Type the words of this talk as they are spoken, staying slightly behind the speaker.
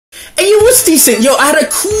And it was decent. Yo, I had a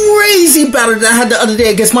crazy battle that I had the other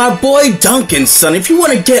day against my boy Duncan, son. If you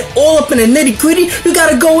want to get all up in the nitty gritty, you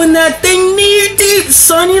gotta go in that thing knee deep,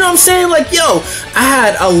 son. You know what I'm saying? Like, yo, I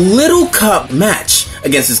had a little cup match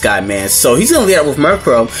against this guy, man. So he's gonna lead out with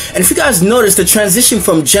Murkrow. And if you guys notice the transition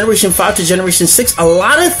from Generation 5 to Generation 6, a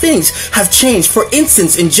lot of things have changed. For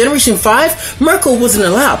instance, in Generation 5, Murkrow wasn't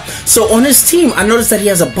allowed. So on his team, I noticed that he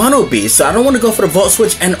has a Bunnelby. So I don't want to go for the Volt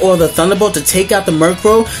Switch and or the Thunderbolt to take out the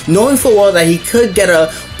Murkrow, knowing full well that he could get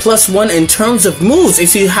a +1 in terms of moves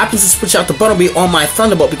if he happens to switch out the Bunnelby on my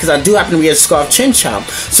Thunderbolt, because I do happen to be a Scarf Chinchomp.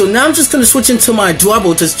 So now I'm just going to switch into my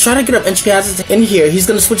Dwebble to try to get up entry hazards in here. He's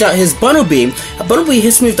going to switch out his Bunnelby. A Bunnelby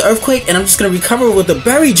hits me with the Earthquake, and I'm just going to recover with the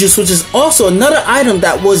Berry Juice, which is also another item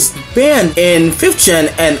that was banned in 5th Gen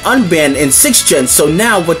and unbanned in 6th Gen. So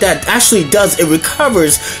now what that actually does, it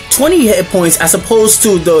recovers 20 hit points as opposed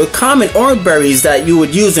to the common orange berries that you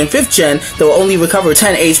would use in 5th Gen that will only recover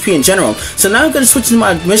 10 HP in general. So now I'm going to switch into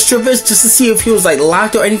my Mischievous just to see if he was like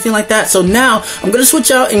locked or anything like that. So now I'm going to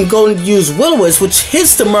switch out and go and use Will-O-Wisp, which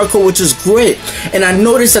hits the Murkrow, which is great. And I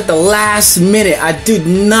noticed at the last minute I did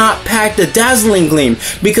not pack the Dazzling Gleam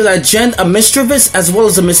because I gen a Mischievous as well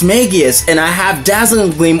as a Mismagius, and I have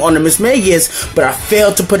Dazzling Gleam on the Mismagius, but I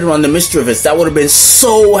failed to put it on the Mischievous. That would have been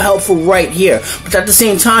so helpful right here. But at the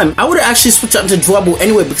same time, I would have actually switched out into Dwebble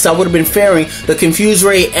anyway, because I would have been fairing the Confuse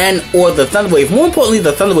Ray and or the Thunder Wave. More importantly,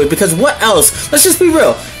 the Thunder Wave, because what else, let's just be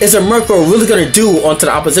real, is a Murkrow really going to do onto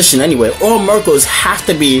the opposition anyway? All Murkrows have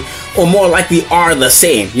to be, or more likely are, the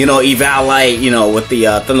same. You know, Evalite, you know, with the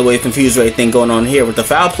Thunder Wave Confuse Ray thing going on here with the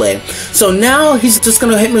Foul Play. So now he's just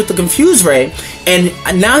going to hit me with the Confuse Ray, and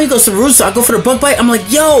now he goes to the Root, so I go for the Bug Bite. I'm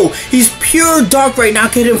like, yo, he's pure Dark right now. I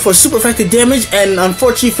can hit him for super effective damage, and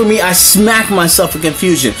unfortunately for me, I smack myself with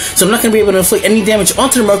Confusion. So I'm not going to be able to inflict any damage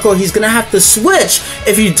onto the Murkrow. He's going to have to switch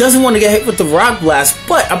if he doesn't want to get hit with the Rock Blast,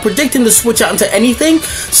 but I'm predicting to switch out into anything.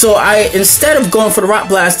 So I, instead of going for the Rock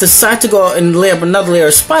Blast, decide to go and lay up another layer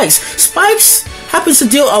of Spikes. Spikes happens to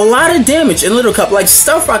deal a lot of damage in Little Cup. Like,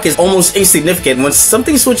 Stealth Rock is almost insignificant. When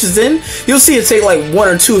something switches in, you'll see it take like 1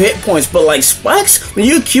 or 2 hit points, but like Spikes, when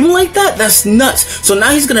you accumulate that, that's nuts. So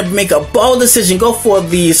now he's gonna make a bold decision, go for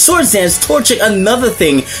the Swords Dance, torching another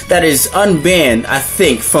thing that is unbanned, I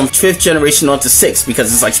think, from 5th generation on to 6th,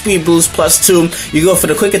 because it's like Speed Boost +2. You go for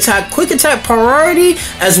the Quick Attack priority,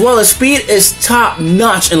 as well as speed is top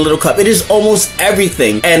notch in Little Cup. It is almost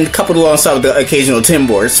everything, and coupled alongside with the occasional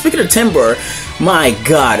Timbor. Speaking of Timbor, my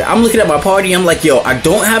god, I'm looking at my party, I'm like, yo, I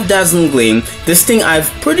don't have Dazzling Gleam. This thing I'm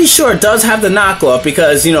pretty sure does have the knockoff,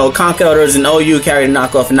 because, you know, Conch Elders and OU carry the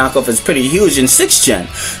knockoff, and knockoff is pretty huge in 6th Gen.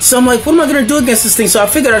 So I'm like, what am I gonna do against this thing? So I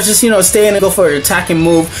figured I'd just, you know, stay in and go for an attacking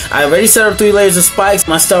move. I already set up 3 layers of Spikes,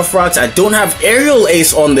 my Stealth Rocks. I don't have Aerial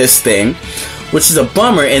Ace on this thing, which is a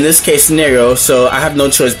bummer in this case scenario, so I have no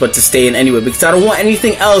choice but to stay in anyway, because I don't want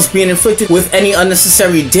anything else being inflicted with any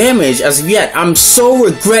unnecessary damage as of yet. I'm so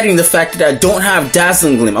regretting the fact that I don't have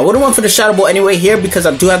Dazzling Gleam. I would have went for the Shadow Ball anyway here, because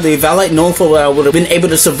I do have the Evalite, knowing for what I would have been able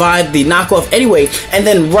to survive the knockoff anyway, and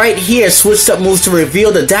then right here switched up moves to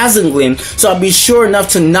reveal the Dazzling Gleam, so I'll be sure enough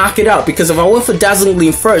to knock it out, because if I went for Dazzling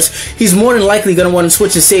Gleam first, he's more than likely going to want to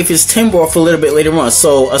switch and save his Timber for a little bit later on.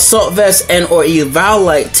 So Assault Vest and or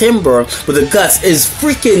Evalite Timber with a Guts is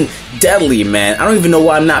freaking deadly, man. I don't even know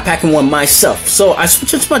why I'm not packing one myself. So I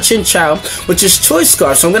switch into my Chinchou, which is Choice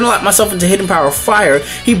Scarf, so I'm gonna lock myself into Hidden Power Fire.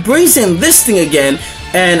 He brings in this thing again,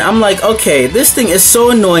 and I'm like, okay, this thing is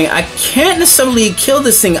so annoying. I can't necessarily kill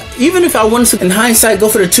this thing. Even if I wanted to, in hindsight, go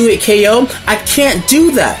for the 2-hit KO, I can't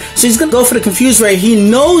do that. So he's gonna go for the Confuse Ray. He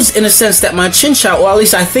knows, in a sense, that my Chinchou, or at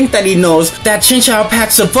least I think that he knows, that Chinchou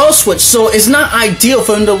packs a Volt Switch. So it's not ideal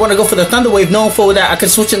for him to want to go for the Thunder Wave, knowing for that I can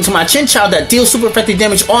switch into my Chinchou that deals super effective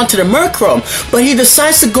damage onto the Murkrow. But he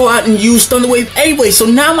decides to go out and use Thunder Wave anyway. So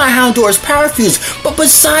now my Houndour is Power Fused. But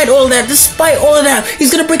beside all that, despite all of that,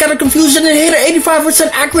 he's gonna break out of Confusion and hit an 85%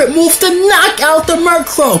 accurate move to knock out the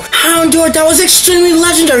Murkrow. Houndour, that was extremely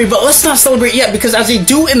legendary, but let's not celebrate yet, because as they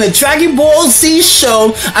do in the Dragon Ball Z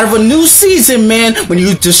show, out of a new season, man, when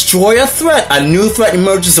you destroy a threat, a new threat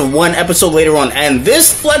emerges in 1 episode later on, and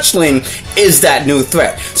this Fletchling is that new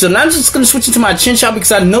threat. So now I'm just going to switch into my Chinchou,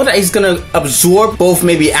 because I know that he's going to absorb both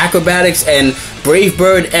maybe Acrobatics and Brave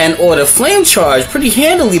Bird and or the Flame Charge pretty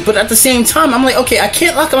handily, but at the same time, I'm like, okay, I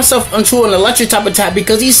can't lock myself into an electric type attack,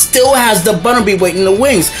 because he still has the Bunnelby waiting the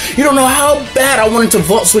wings. You don't know how bad I wanted to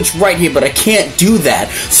vault switch right here, but I can't do that.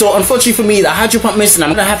 So unfortunately for me, the hydro pump missed, and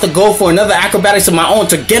I'm gonna have to go for another acrobatics of my own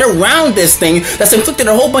to get around this thing that's inflicted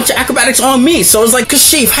a whole bunch of acrobatics on me. So it's like,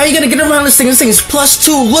 Kashif, how you gonna get around this thing? This thing is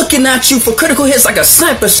 +2 looking at you for critical hits like a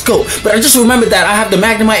sniper scope. But I just remembered that I have the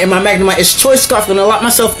Magnemite, and my Magnemite is Choice Scarf. I'm gonna lock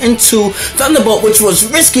myself into Thunderbolt, which was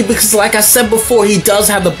risky because, like I said before, he does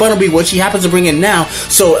have the Butterbean, which he happens to bring in now.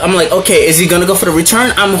 So I'm like, okay, is he gonna go for the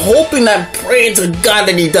return? I'm hoping that, praying to God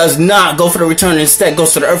that he does not go for the return, instead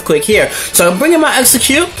goes for the Earthquake here. So I'm bringing my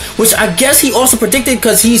Execute, which I guess he also predicted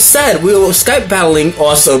because he said we were Skype battling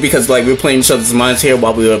also, because like we were playing each other's minds here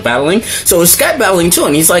while we were battling. So we're Skype battling too,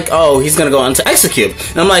 and he's like, oh, he's gonna go on to Execute.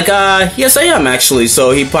 And I'm like, yes I am actually.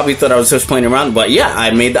 So he probably thought I was just playing around, but yeah,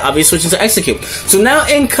 I made the obvious switch into Execute. So now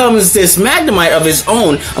in comes this Magnemite of his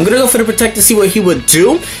own. I'm gonna go for the Protect to see what he would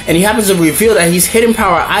do, and he happens to reveal that he's Hidden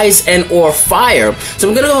Power Ice and or Fire. So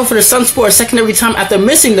I'm gonna go for the Sunspore a secondary time after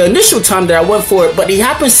missing the initial time that I went for it, but he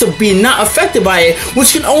happens to be not affected by it,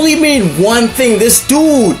 which can only mean one thing. This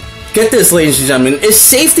dude, get this ladies and gentlemen, it's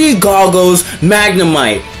Safety Goggles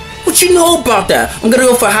Magnemite. What you know about that? I'm gonna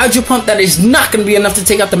go for Hydro Pump. That is not gonna be enough to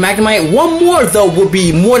take out the Magnemite. One more though would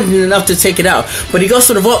be more than enough to take it out. But he goes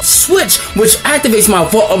for the Vault Switch, which activates my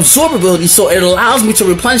Vault Absorb ability, so it allows me to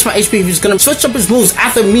replenish my HP. He's gonna switch up his moves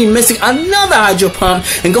after me missing another Hydro Pump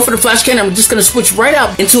and go for the Flash Cannon. I'm just gonna switch right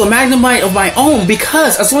out into a Magnemite of my own,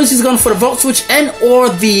 because as long as he's going for the Vault Switch and or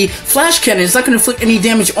the Flash Cannon, it's not gonna inflict any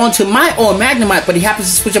damage onto my own Magnemite. But he happens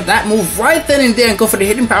to switch up that move right then and there and go for the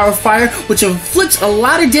Hidden Power of Fire, which inflicts a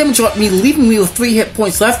lot of damage on me, leaving me with 3 hit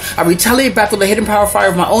points left. I retaliate back with a Hidden Power Fire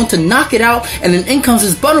of my own to knock it out, and then in comes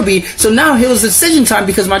his Butterbean. So now it was decision time,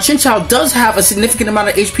 because my Chinchou does have a significant amount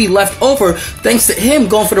of HP left over thanks to him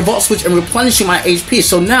going for the Vault Switch and replenishing my HP.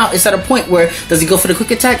 So now it's at a point where, does he go for the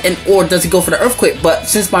Quick Attack and or does he go for the Earthquake? But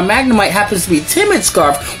since my Magnemite happens to be Timid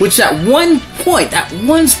Scarf, which at one point, that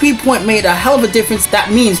one speed point made a hell of a difference,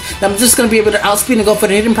 that means that I'm just going to be able to outspeed and go for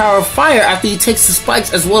the Hidden Power of Fire after he takes the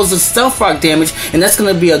spikes as well as the Stealth Rock damage, and that's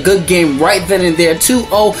going to be a good game right then and there.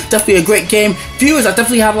 2-0, definitely a great game. Viewers, I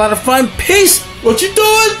definitely had a lot of fun. Peace. What you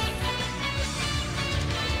doing?